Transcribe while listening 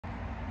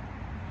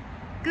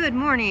Good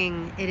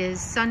morning. It is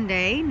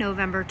Sunday,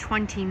 November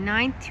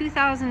 29th,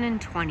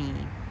 2020.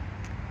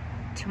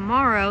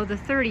 Tomorrow, the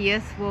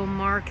 30th, will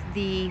mark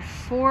the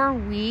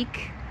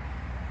 4-week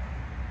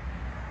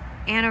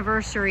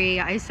anniversary,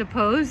 I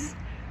suppose,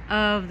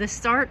 of the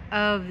start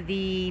of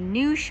the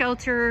new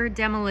shelter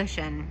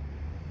demolition.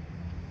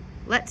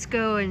 Let's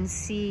go and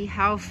see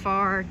how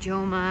far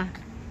JOMA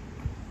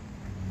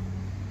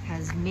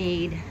has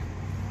made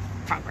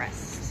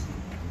progress.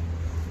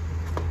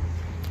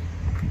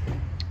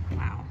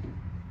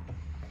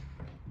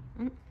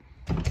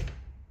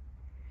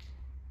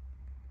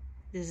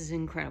 This is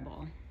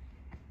incredible.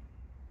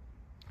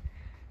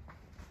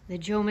 The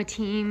JOMA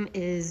team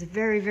is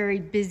very, very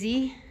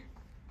busy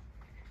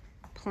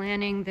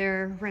planning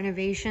their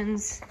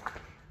renovations.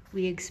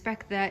 We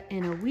expect that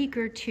in a week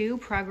or two,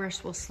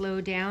 progress will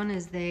slow down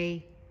as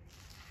they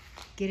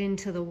get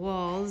into the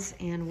walls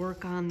and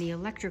work on the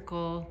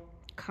electrical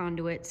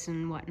conduits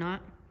and whatnot.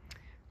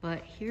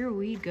 But here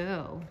we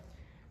go.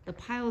 The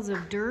piles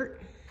of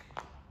dirt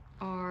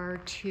are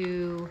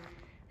to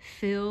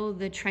fill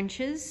the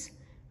trenches.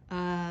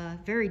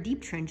 Very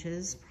deep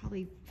trenches,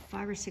 probably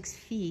 5 or 6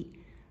 feet,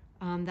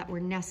 that were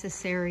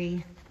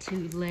necessary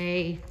to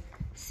lay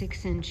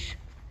 6-inch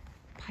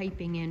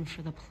piping in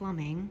for the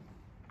plumbing.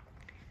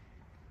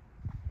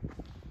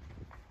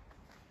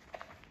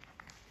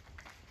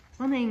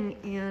 Plumbing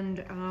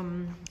and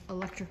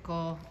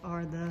electrical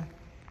are the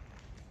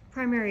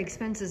primary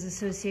expenses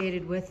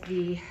associated with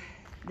the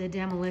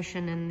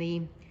demolition and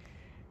the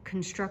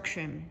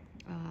construction,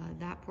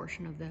 that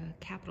portion of the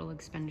capital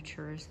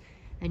expenditures.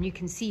 And you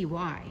can see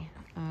why.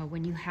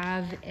 When you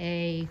have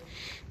an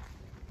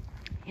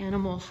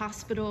animal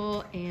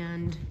hospital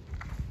and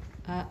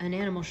an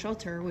animal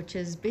shelter, which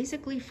is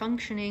basically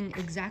functioning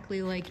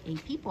exactly like a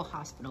people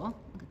hospital,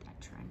 look at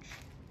that trench,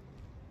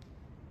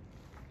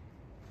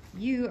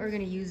 you are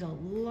gonna use a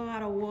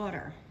lot of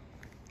water.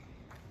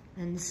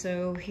 And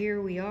so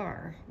here we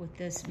are with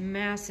this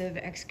massive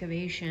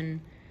excavation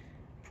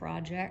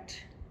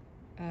project.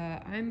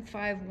 I'm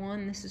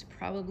 5'1", this is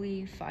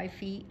probably 5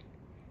 feet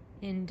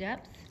in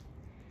depth,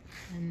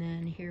 and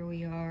then here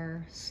we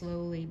are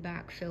slowly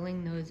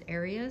backfilling those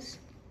areas.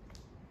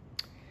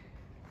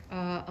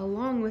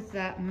 Along with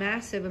that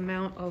massive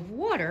amount of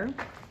water,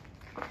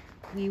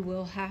 we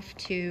will have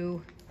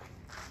to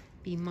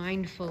be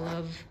mindful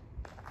of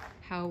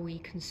how we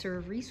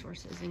conserve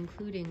resources,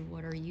 including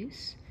water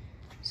use.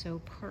 So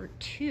part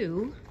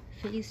 2,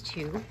 phase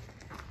 2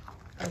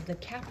 of the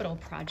capital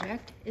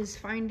project is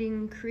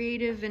finding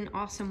creative and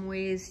awesome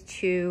ways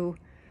to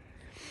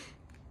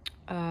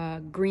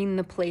green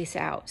the place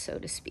out, so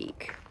to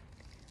speak.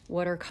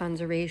 Water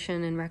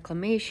conservation and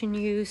reclamation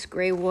use,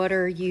 gray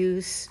water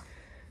use,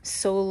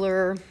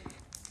 solar.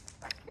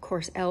 Of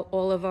course,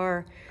 all of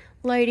our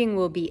lighting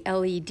will be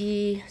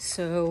LED,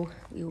 so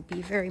we will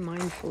be very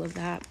mindful of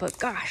that. But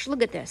gosh,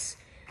 look at this.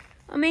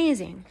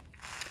 Amazing.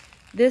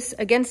 This,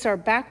 against our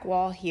back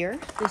wall here,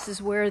 this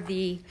is where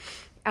the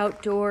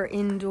outdoor,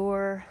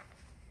 indoor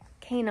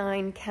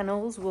canine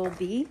kennels will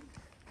be.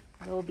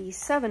 There'll be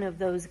 7 of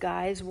those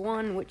guys,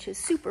 one which is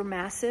super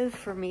massive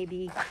for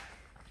maybe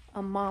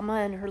a mama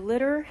and her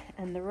litter,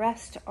 and the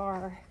rest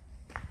are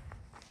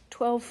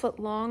 12 foot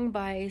long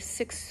by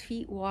 6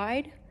 feet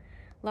wide.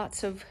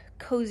 Lots of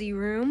cozy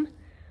room.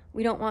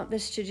 We don't want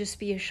this to just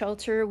be a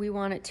shelter. We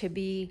want it to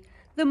be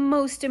the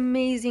most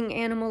amazing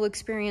animal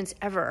experience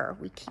ever.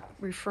 We keep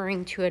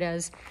referring to it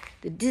as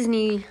the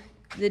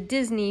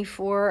Disney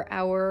for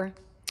our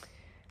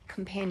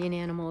companion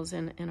animals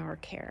in our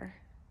care.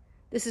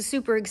 This is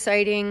super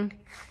exciting.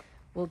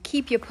 We'll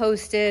keep you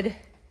posted.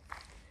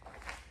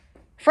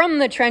 From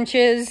the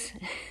trenches,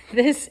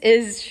 this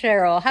is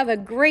Cheryl. Have a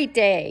great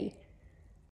day.